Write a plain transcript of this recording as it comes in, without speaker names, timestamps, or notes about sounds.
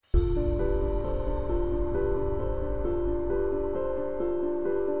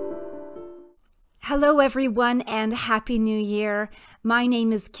Hello, everyone, and Happy New Year. My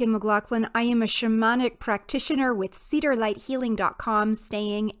name is Kim McLaughlin. I am a shamanic practitioner with cedarlighthealing.com,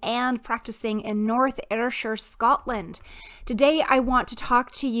 staying and practicing in North Ayrshire, Scotland. Today, I want to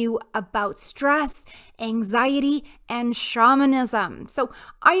talk to you about stress, anxiety, and shamanism. So,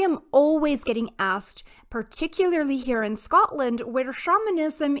 I am always getting asked, particularly here in Scotland, where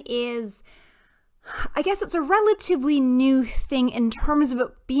shamanism is, I guess it's a relatively new thing in terms of it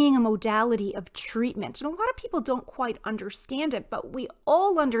being a modality of treatment. And a lot of people don't quite understand it, but we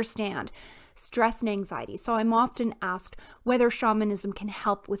all understand stress and anxiety. So I'm often asked whether shamanism can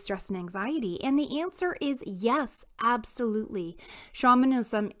help with stress and anxiety. And the answer is yes, absolutely.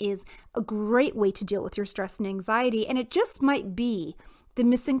 Shamanism is a great way to deal with your stress and anxiety. And it just might be the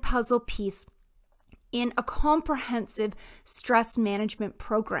missing puzzle piece in a comprehensive stress management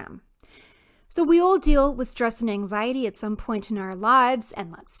program. So we all deal with stress and anxiety at some point in our lives,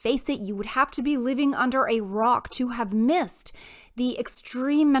 and let's face it, you would have to be living under a rock to have missed the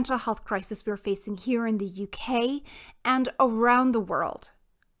extreme mental health crisis we're facing here in the UK and around the world.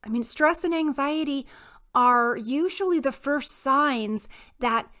 I mean, stress and anxiety are usually the first signs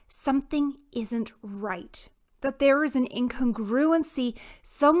that something isn't right, that there is an incongruency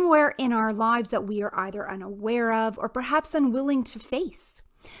somewhere in our lives that we are either unaware of or perhaps unwilling to face.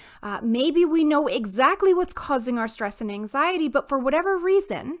 Maybe we know exactly what's causing our stress and anxiety, but for whatever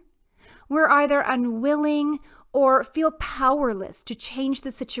reason, we're either unwilling or feel powerless to change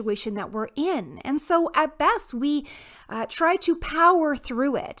the situation that we're in. And so at best, we try to power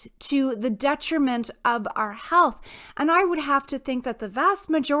through it to the detriment of our health. And I would have to think that the vast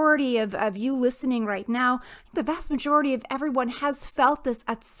majority of you listening right now, the vast majority of everyone has felt this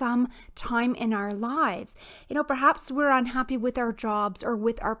at some time in our lives. You know, perhaps we're unhappy with our jobs or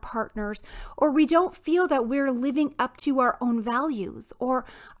with our partners, or we don't feel that we're living up to our own values or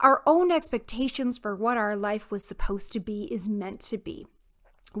our own expectations for what our life was supposed to be, is meant to be.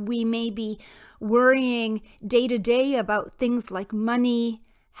 We may be worrying day to day about things like money,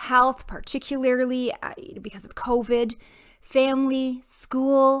 health, particularly because of COVID, family,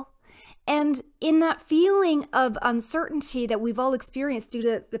 school. And in that feeling of uncertainty that we've all experienced due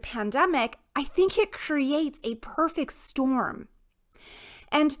to the pandemic, I think it creates a perfect storm.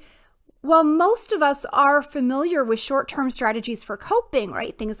 And while most of us are familiar with short-term strategies for coping,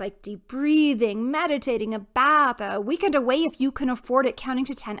 right? Things like deep breathing, meditating, a bath, a weekend away if you can afford it, counting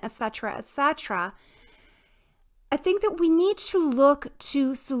to 10, etc., etc. I think that we need to look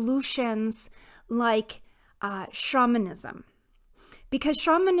to solutions like shamanism, because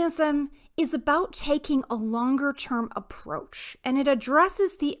shamanism is about taking a longer-term approach, and it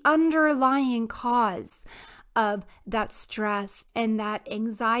addresses the underlying cause of that stress and that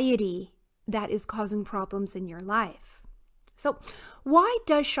anxiety that is causing problems in your life. So why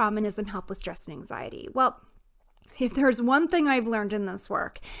does shamanism help with stress and anxiety? Well, if there's one thing I've learned in this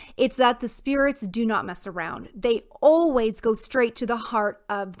work, it's that the spirits do not mess around. They always go straight to the heart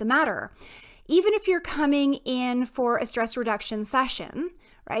of the matter. Even if you're coming in for a stress reduction session,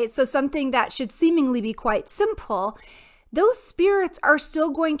 right? So something that should seemingly be quite simple, those spirits are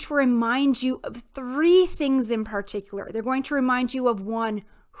still going to remind you of three things in particular. They're going to remind you of 1,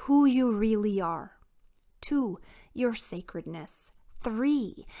 who you really are. 2, your sacredness.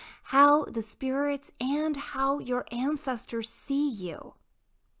 3, how the spirits and how your ancestors see you.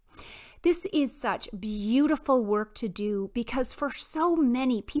 This is such beautiful work to do because for so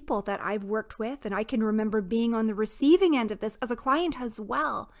many people that I've worked with, and I can remember being on the receiving end of this as a client as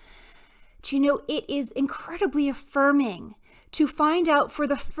well, do you know, it is incredibly affirming to find out for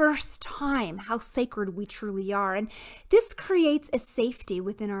the first time how sacred we truly are. And this creates a safety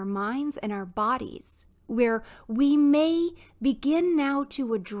within our minds and our bodies where we may begin now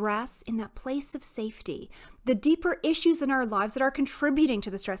to address in that place of safety the deeper issues in our lives that are contributing to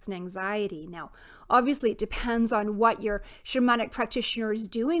the stress and anxiety. Now, obviously, it depends on what your shamanic practitioner is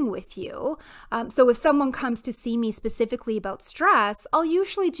doing with you. So if someone comes to see me specifically about stress, I'll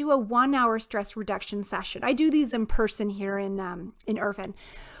usually do a 1-hour stress reduction session. I do these in person here in Irvine,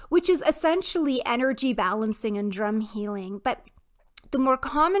 which is essentially energy balancing and drum healing. But the more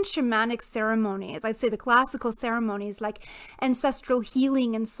common shamanic ceremonies, I'd say the classical ceremonies like ancestral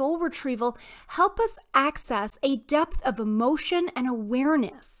healing and soul retrieval, help us access a depth of emotion and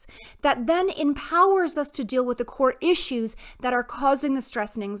awareness that then empowers us to deal with the core issues that are causing the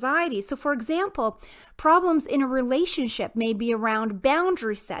stress and anxiety. So for example, problems in a relationship may be around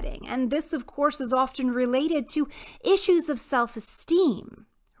boundary setting, and this of course is often related to issues of self-esteem,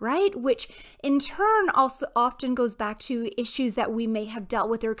 right? Which in turn also often goes back to issues that we may have dealt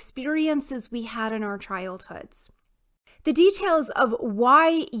with or experiences we had in our childhoods. The details of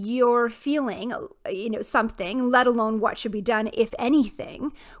why you're feeling, something, let alone what should be done, if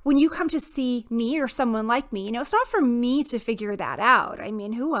anything, when you come to see me or someone like me, it's not for me to figure that out. I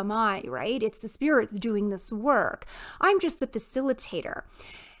mean, who am I, right? It's the spirits doing this work. I'm just the facilitator.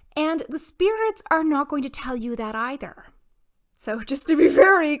 And the spirits are not going to tell you that either. So just to be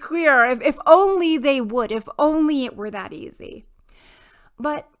very clear, if only they would, if only it were that easy.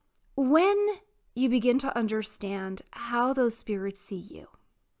 But when you begin to understand how those spirits see you,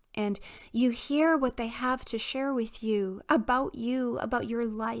 and you hear what they have to share with you, about your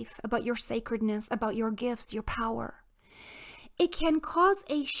life, about your sacredness, about your gifts, your power, it can cause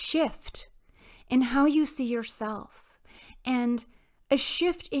a shift in how you see yourself and a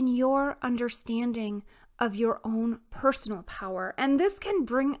shift in your understanding of your own personal power. And this can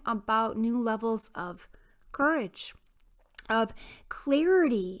bring about new levels of courage, of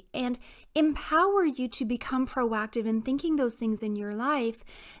clarity, and empower you to become proactive in thinking those things in your life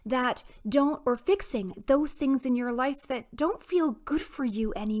that don't, or fixing those things in your life that don't feel good for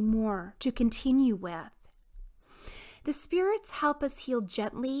you anymore to continue with. The spirits help us heal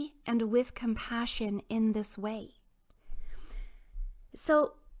gently and with compassion in this way.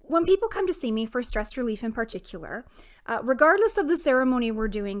 So when people come to see me for stress relief in particular, regardless of the ceremony we're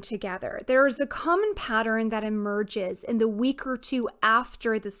doing together, there is a common pattern that emerges in the week or two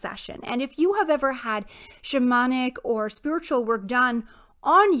after the session. And if you have ever had shamanic or spiritual work done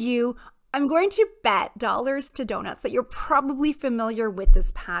on you, I'm going to bet dollars to donuts that you're probably familiar with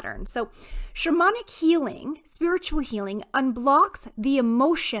this pattern. So shamanic healing, spiritual healing, unblocks the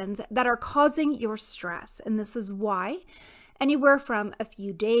emotions that are causing your stress. And this is why anywhere from a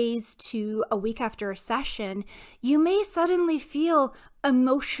few days to a week after a session, you may suddenly feel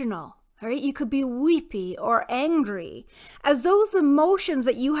emotional, right? You could be weepy or angry as those emotions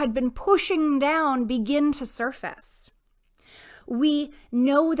that you had been pushing down begin to surface. We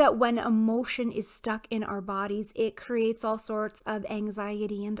know that when emotion is stuck in our bodies, it creates all sorts of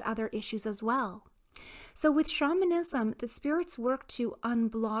anxiety and other issues as well. So with shamanism, the spirits work to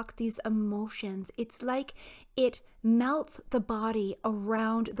unblock these emotions. It's like it melts the body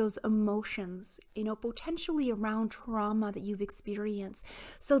around those emotions, potentially around trauma that you've experienced,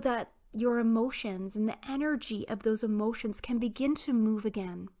 so that your emotions and the energy of those emotions can begin to move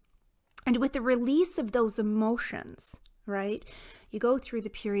again. And with the release of those emotions, right? You go through the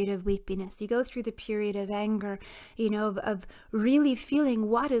period of weepiness, you go through the period of anger, of really feeling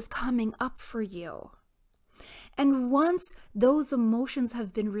what is coming up for you. And once those emotions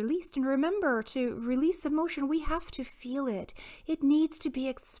have been released, and remember, to release emotion, we have to feel it. It needs to be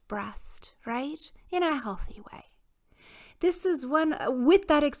expressed, right? In a healthy way. This is when, with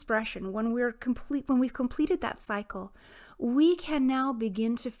that expression, when we've completed that cycle, we can now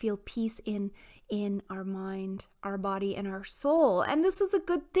begin to feel peace in our mind, our body, and our soul. And this is a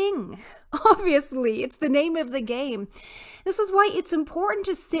good thing. Obviously, it's the name of the game. This is why it's important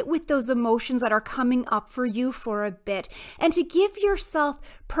to sit with those emotions that are coming up for you for a bit and to give yourself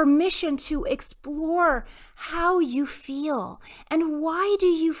permission to explore how you feel and why do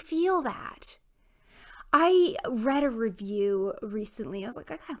you feel that. I read a review recently, I was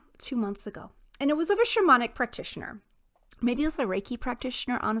like 2 months ago, and it was of a shamanic practitioner. Maybe it was a Reiki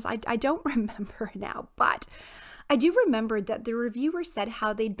practitioner, honestly, I don't remember now, but I do remember that the reviewer said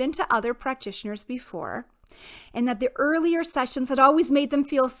how they'd been to other practitioners before and that the earlier sessions had always made them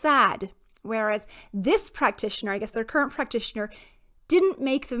feel sad, whereas this practitioner, I guess their current practitioner, didn't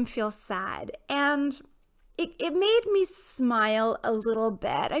make them feel sad. And it made me smile a little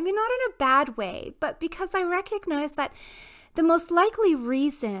bit. I mean, not in a bad way, but because I recognize that the most likely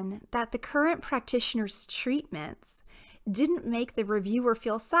reason that the current practitioner's treatments didn't make the reviewer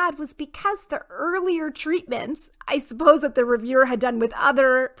feel sad was because the earlier treatments, I suppose that the reviewer had done with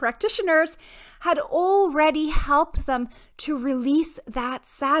other practitioners, had already helped them to release that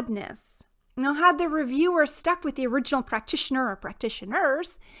sadness. Now, had the reviewer stuck with the original practitioner or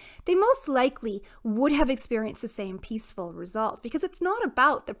practitioners, they most likely would have experienced the same peaceful result, because it's not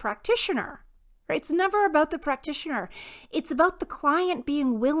about the practitioner, right? It's never about the practitioner. It's about the client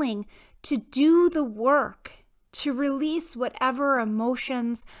being willing to do the work, to release whatever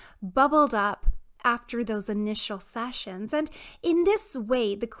emotions bubbled up after those initial sessions. And in this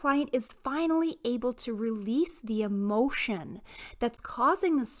way, the client is finally able to release the emotion that's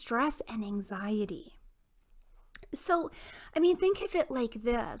causing the stress and anxiety. So, I mean, think of it like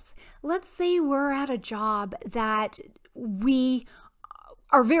this. Let's say we're at a job that we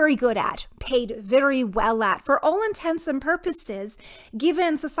are very good at, paid very well at. For all intents and purposes,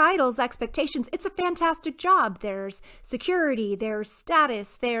 given societal's expectations, it's a fantastic job. There's security, there's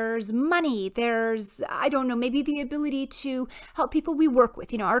status, there's money, there's, I don't know, maybe the ability to help people we work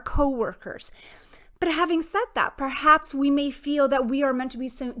with, our coworkers. But having said that, perhaps we may feel that we are meant to be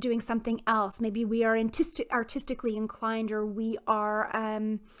doing something else. Maybe we are artistically inclined, or we are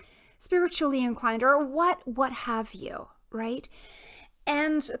spiritually inclined, or what have you, right?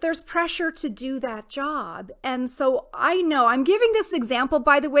 And there's pressure to do that job. And so I know, I'm giving this example,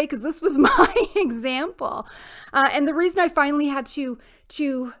 by the way, because this was my example. And the reason I finally had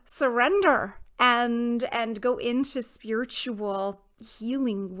to surrender and go into spiritual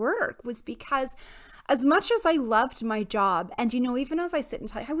healing work was because as much as I loved my job, and even as I sit and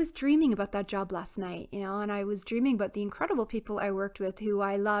tell you, I was dreaming about that job last night, and I was dreaming about the incredible people I worked with who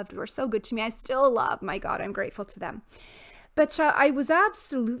I loved, were so good to me. I still love, my God, I'm grateful to them. But I was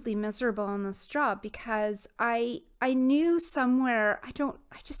absolutely miserable on this job because I knew somewhere, I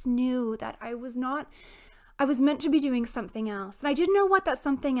just knew that I was meant to be doing something else. And I didn't know what that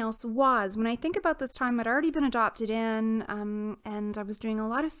something else was. When I think about this time, I'd already been adopted in, and I was doing a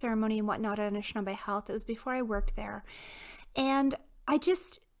lot of ceremony and whatnot at Anishinaabe Health. It was before I worked there. And I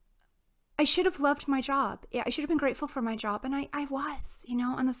should have loved my job. Yeah, I should have been grateful for my job. And I was,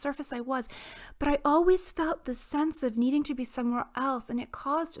 on the surface I was. But I always felt the sense of needing to be somewhere else. And it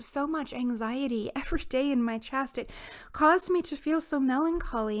caused so much anxiety every day in my chest. It caused me to feel so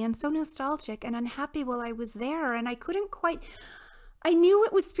melancholy and so nostalgic and unhappy while I was there. And I knew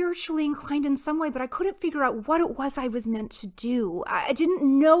it was spiritually inclined in some way, but I couldn't figure out what it was I was meant to do. I didn't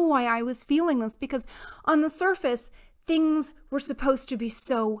know why I was feeling this, because on the surface, things were supposed to be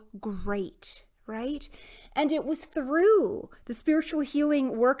so great, right? And it was through the spiritual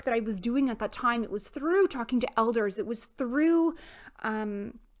healing work that I was doing at that time. It was through talking to elders. It was through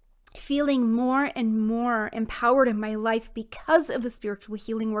feeling more and more empowered in my life because of the spiritual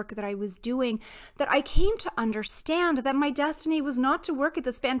healing work that I was doing, that I came to understand that my destiny was not to work at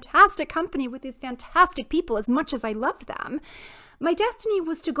this fantastic company with these fantastic people as much as I loved them. My destiny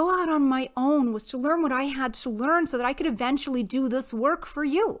was to go out on my own, was to learn what I had to learn so that I could eventually do this work for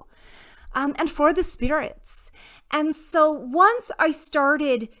you. And for the spirits. And so once I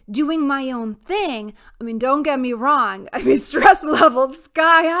started doing my own thing, don't get me wrong, stress levels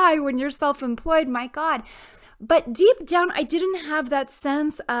sky high when you're self-employed, my God. But deep down, I didn't have that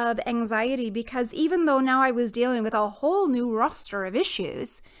sense of anxiety, because even though now I was dealing with a whole new roster of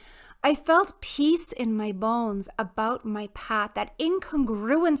issues, I felt peace in my bones about my path, that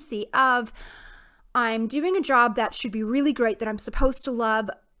incongruency of I'm doing a job that should be really great, that I'm supposed to love,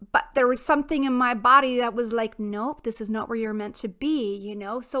 but there was something in my body that was like, nope, this is not where you're meant to be,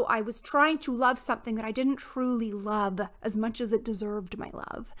 So I was trying to love something that I didn't truly love as much as it deserved my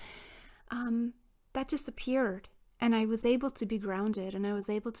love. That disappeared. And I was able to be grounded, and I was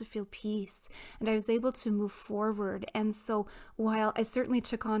able to feel peace, and I was able to move forward. And so while I certainly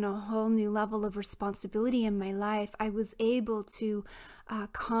took on a whole new level of responsibility in my life, I was able to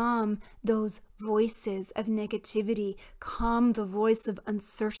calm those voices of negativity, calm the voice of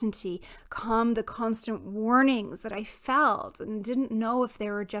uncertainty, calm the constant warnings that I felt and didn't know if they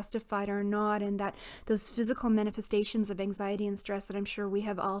were justified or not, and that those physical manifestations of anxiety and stress that I'm sure we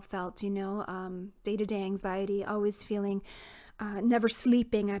have all felt, day-to-day anxiety, always feeling never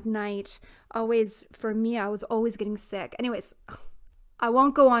sleeping at night, always, for me, I was always getting sick. Anyways, I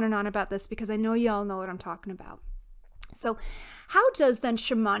won't go on and on about this because I know you all know what I'm talking about. So how does then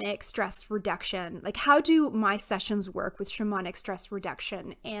shamanic stress reduction, how do my sessions work with shamanic stress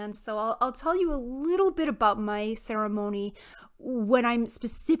reduction? And so I'll tell you a little bit about my ceremony when I'm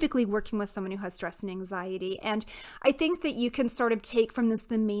specifically working with someone who has stress and anxiety. And I think that you can sort of take from this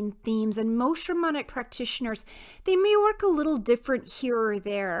the main themes. And most shamanic practitioners, they may work a little different here or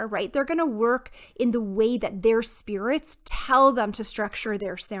there, right? They're going to work in the way that their spirits tell them to structure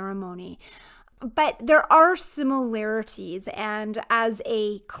their ceremony. But there are similarities, and as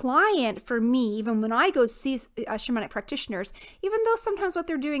a client for me, even when I go see shamanic practitioners, even though sometimes what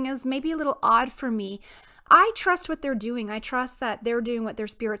they're doing is maybe a little odd for me, I trust what they're doing. I trust that they're doing what their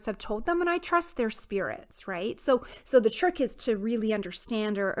spirits have told them, and I trust their spirits, right? So the trick is to really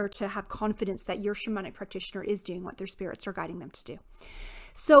understand or to have confidence that your shamanic practitioner is doing what their spirits are guiding them to do.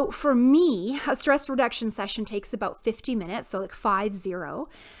 So for me, a stress reduction session takes about 50 minutes, so 50.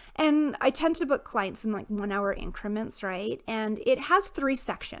 And I tend to book clients in 1 hour increments, right? And it has 3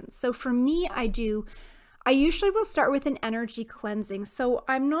 sections. So for me, I do I usually will start with an energy cleansing. So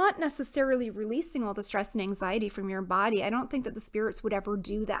I'm not necessarily releasing all the stress and anxiety from your body. I don't think that the spirits would ever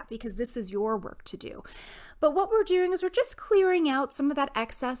do that because this is your work to do. But what we're doing is we're just clearing out some of that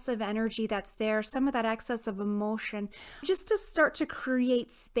excess of energy that's there, some of that excess of emotion, just to start to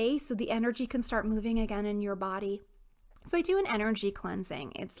create space so the energy can start moving again in your body. So I do an energy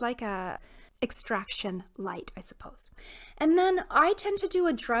cleansing. It's like a extraction light, I suppose. And then I tend to do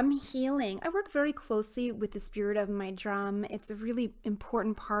a drum healing. I work very closely with the spirit of my drum. It's a really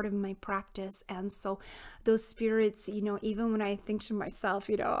important part of my practice. And so those spirits, even when I think to myself,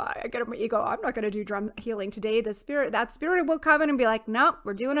 I get my ego, I'm not going to do drum healing today. That spirit will come in and be like, nope,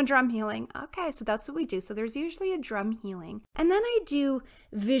 we're doing a drum healing. Okay, so that's what we do. So there's usually a drum healing. And then I do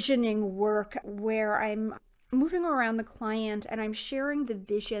visioning work where I'm moving around the client and I'm sharing the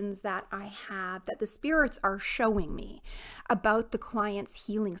visions that I have, that the spirits are showing me about the client's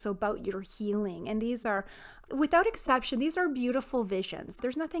healing, so about your healing. And these are, without exception, these are beautiful visions.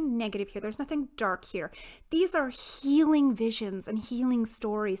 There's nothing negative here. There's nothing dark here. These are healing visions and healing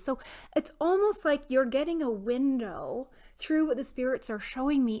stories. So it's almost like you're getting a window through what the spirits are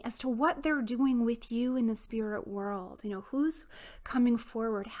showing me as to what they're doing with you in the spirit world. Who's coming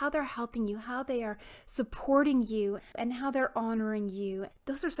forward, how they're helping you, how they are supporting you, and how they're honoring you.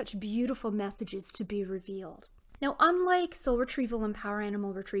 Those are such beautiful messages to be revealed. Now, unlike soul retrieval and power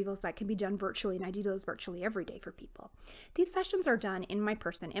animal retrievals that can be done virtually, and I do those virtually every day for people, these sessions are done in my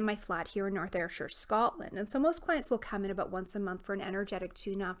flat here in North Ayrshire, Scotland. And so most clients will come in about once a month for an energetic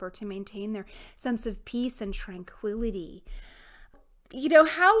tune-up or to maintain their sense of peace and tranquility.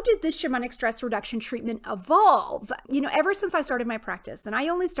 How did this shamanic stress reduction treatment evolve? Ever since I started my practice, and I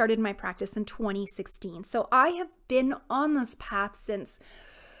only started my practice in 2016. So I have been on this path since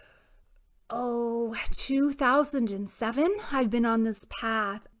 2007. I've been on this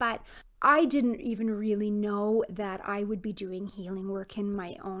path, but I didn't even really know that I would be doing healing work in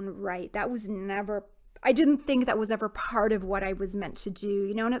my own right. I didn't think that was ever part of what I was meant to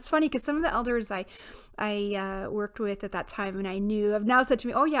do, and it's funny because some of the elders I worked with at that time and I knew have now said to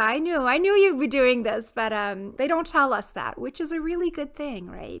me, oh yeah, I knew you'd be doing this, but they don't tell us that, which is a really good thing,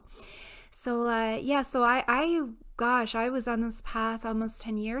 right? So I was on this path almost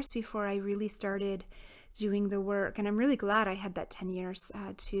 10 years before I really started doing the work. And I'm really glad I had that 10 years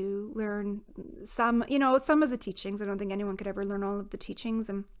to learn some of the teachings. I don't think anyone could ever learn all of the teachings,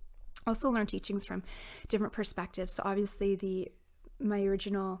 and also learn teachings from different perspectives. So obviously my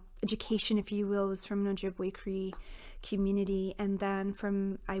original education, if you will, was from an Ojibwe Cree community. And then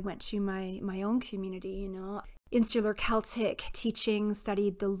I went to my own community, Insular Celtic teaching,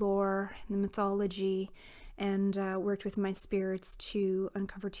 studied the lore, the mythology, and worked with my spirits to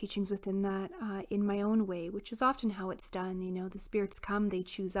uncover teachings within that in my own way, which is often how it's done. The spirits come, they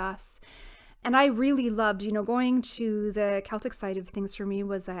choose us. And I really loved, going to the Celtic side of things for me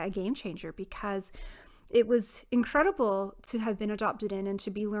was a game changer, because it was incredible to have been adopted in and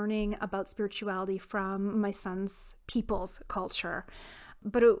to be learning about spirituality from my son's people's culture.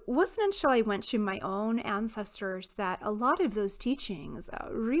 But it wasn't until I went to my own ancestors that a lot of those teachings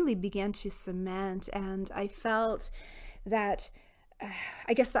really began to cement, and I felt that,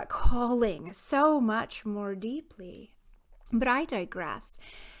 that calling so much more deeply. But I digress.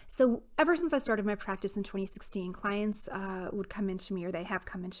 So ever since I started my practice in 2016, clients would come into me, or they have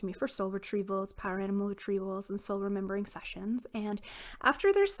come into me, for soul retrievals, power animal retrievals, and soul remembering sessions. And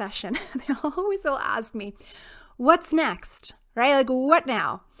after their session, they always will ask me, what's next? Right? Like, what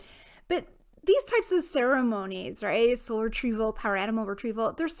now? But these types of ceremonies, right? Soul retrieval, power animal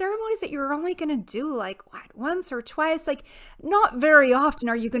retrieval, they're ceremonies that you're only going to do once or twice. Not very often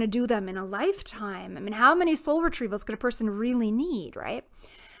are you going to do them in a lifetime. I mean, how many soul retrievals could a person really need, right?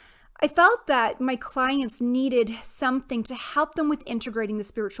 I felt that my clients needed something to help them with integrating the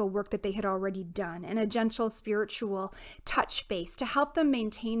spiritual work that they had already done, and a gentle spiritual touch base to help them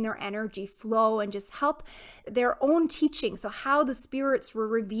maintain their energy flow and just help their own teaching. So how the spirits were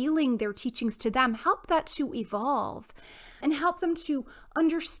revealing their teachings to them, help that to evolve and help them to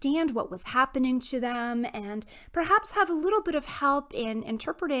understand what was happening to them, and perhaps have a little bit of help in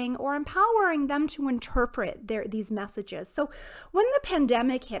interpreting or empowering them to interpret these messages. So when the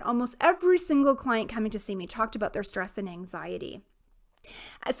pandemic hit, almost every single client coming to see me talked about their stress and anxiety.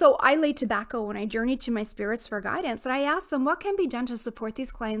 So I laid tobacco when I journeyed to my spirits for guidance, and I asked them what can be done to support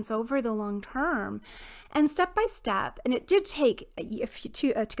these clients over the long term. And step by step, and it did take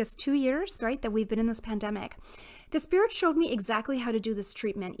took us 2 years, right, that we've been in this pandemic. The spirit showed me exactly how to do this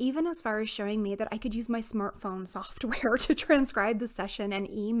treatment, even as far as showing me that I could use my smartphone software to transcribe the session and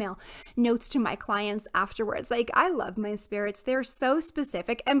email notes to my clients afterwards. Like, I love my spirits. They're so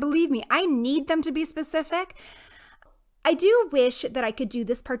specific. And believe me, I need them to be specific. I do wish that I could do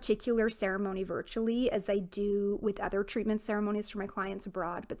this particular ceremony virtually as I do with other treatment ceremonies for my clients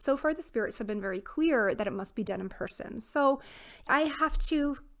abroad. But so far, the spirits have been very clear that it must be done in person. So I have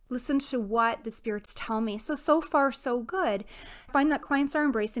to listen to what the spirits tell me. So far, so good. I find that clients are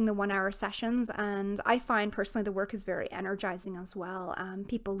embracing the 1 hour sessions, and I find personally the work is very energizing as well.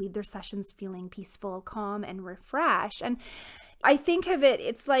 People leave their sessions feeling peaceful, calm, and refreshed. And I think of it,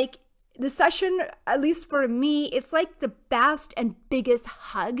 it's like the session, at least for me, it's like the best and biggest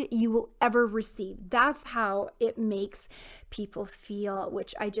hug you will ever receive. That's how it makes people feel,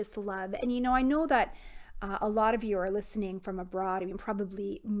 which I just love. And I know that a lot of you are listening from abroad. I mean,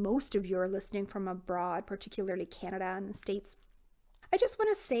 probably most of you are listening from abroad, particularly Canada and the States. I just want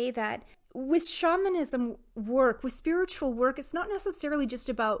to say that with shamanism work, with spiritual work, it's not necessarily just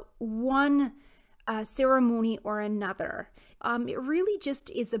about one ceremony or another. It really just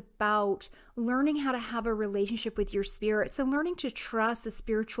is about learning how to have a relationship with your spirits and learning to trust the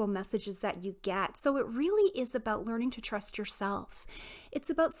spiritual messages that you get. So it really is about learning to trust yourself. It's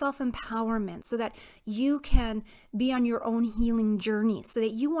about self-empowerment so that you can be on your own healing journey, so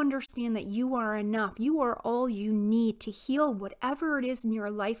that you understand that you are enough. You are all you need to heal whatever it is in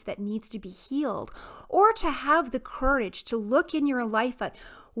your life that needs to be healed, or to have the courage to look in your life at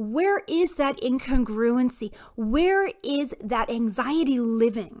where is that incongruency? Where is that anxiety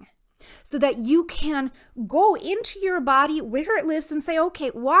living? So that you can go into your body where it lives and say, okay,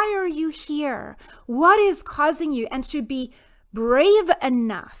 why are you here? What is causing you? And to be brave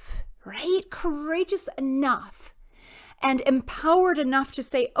enough, right? Courageous enough and empowered enough to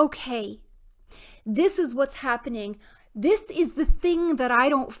say, okay, this is what's happening. This is the thing that I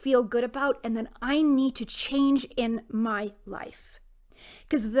don't feel good about and that I need to change in my life.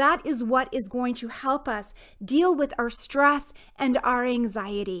 Because that is what is going to help us deal with our stress and our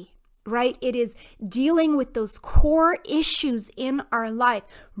anxiety, right? It is dealing with those core issues in our life,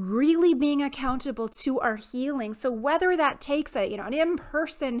 really being accountable to our healing. So whether that takes an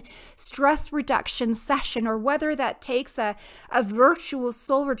in-person stress reduction session, or whether that takes a virtual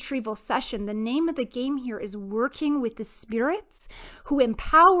soul retrieval session, the name of the game here is working with the spirits who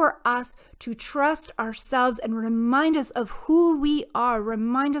empower us to trust ourselves and remind us of who we are,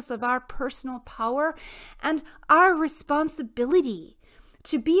 remind us of our personal power and our responsibility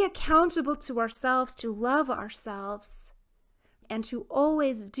to be accountable to ourselves, to love ourselves, and to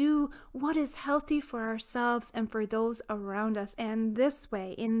always do what is healthy for ourselves and for those around us. And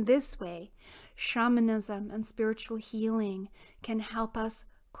in this way, shamanism and spiritual healing can help us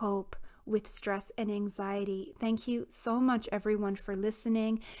cope with stress and anxiety. Thank you so much, everyone, for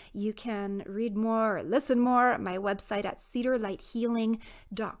listening. You can read more or listen more at my website at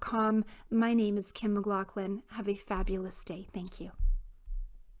cedarlighthealing.com. My name is Kim McLaughlin. Have a fabulous day. Thank you.